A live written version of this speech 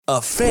A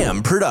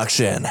FAM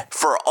production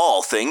for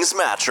all things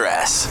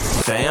mattress.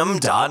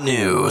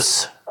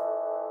 FAM.news.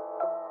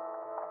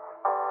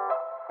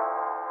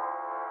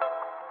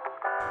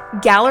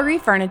 Gallery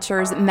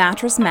Furniture's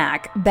Mattress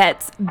Mack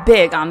bets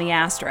big on the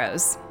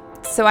Astros.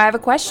 So I have a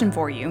question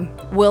for you.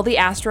 Will the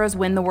Astros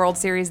win the World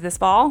Series this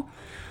fall?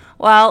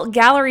 Well,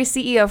 Gallery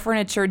CEO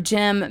Furniture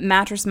Jim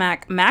Mattress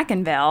Mack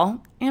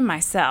McIngvale and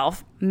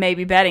myself may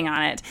be betting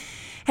on it.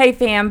 Hey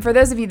fam, for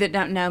those of you that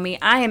don't know me,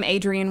 I am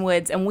Adrienne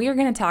Woods, and we are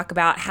going to talk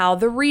about how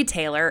the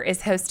retailer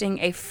is hosting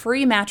a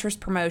free mattress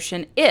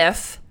promotion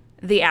if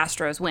the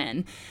Astros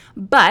win.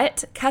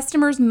 But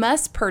customers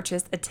must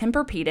purchase a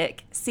Tempur-Pedic,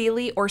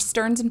 Sealy, or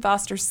Stearns &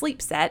 Foster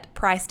sleep set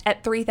priced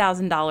at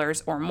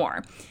 $3,000 or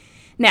more.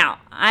 Now,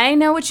 I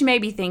know what you may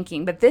be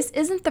thinking, but this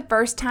isn't the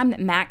first time that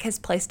Mack has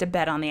placed a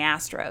bet on the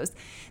Astros.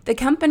 The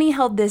company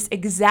held this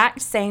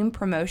exact same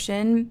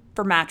promotion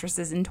for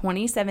mattresses in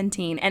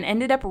 2017 and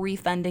ended up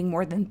refunding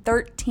more than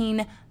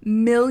 $13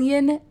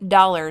 million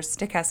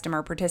to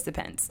customer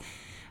participants.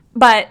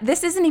 But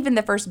this isn't even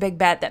the first big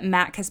bet that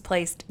Mack has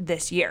placed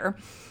this year.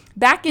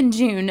 Back in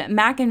June,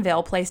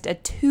 McIngvale placed a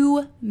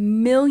 $2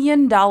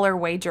 million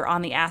wager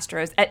on the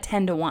Astros at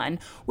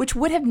 10-1, which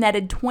would have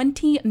netted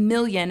 $20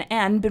 million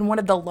and been one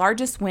of the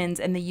largest wins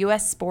in the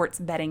U.S. sports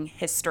betting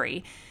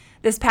history.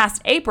 This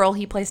past April,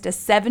 he placed a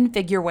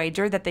 7-figure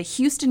wager that the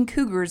Houston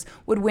Cougars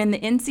would win the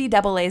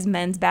NCAA's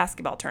men's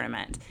basketball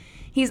tournament.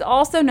 He's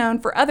also known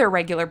for other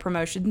regular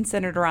promotions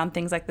centered around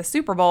things like the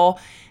Super Bowl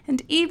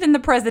and even the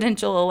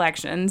presidential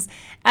elections,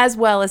 as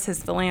well as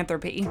his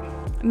philanthropy.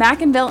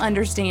 McIngvale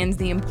understands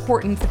the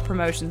importance of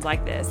promotions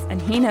like this,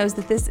 and he knows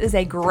that this is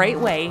a great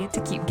way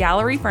to keep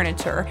Gallery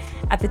Furniture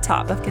at the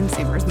top of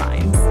consumers'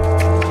 minds.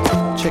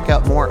 Check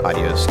out more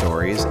audio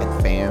stories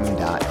at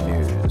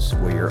fam.news,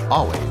 where you're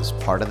always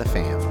part of the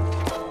fam.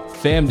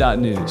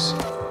 Fam.news,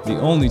 the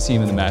only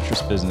team in the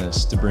mattress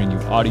business to bring you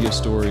audio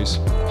stories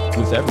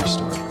with every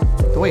story.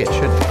 The way it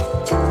should be.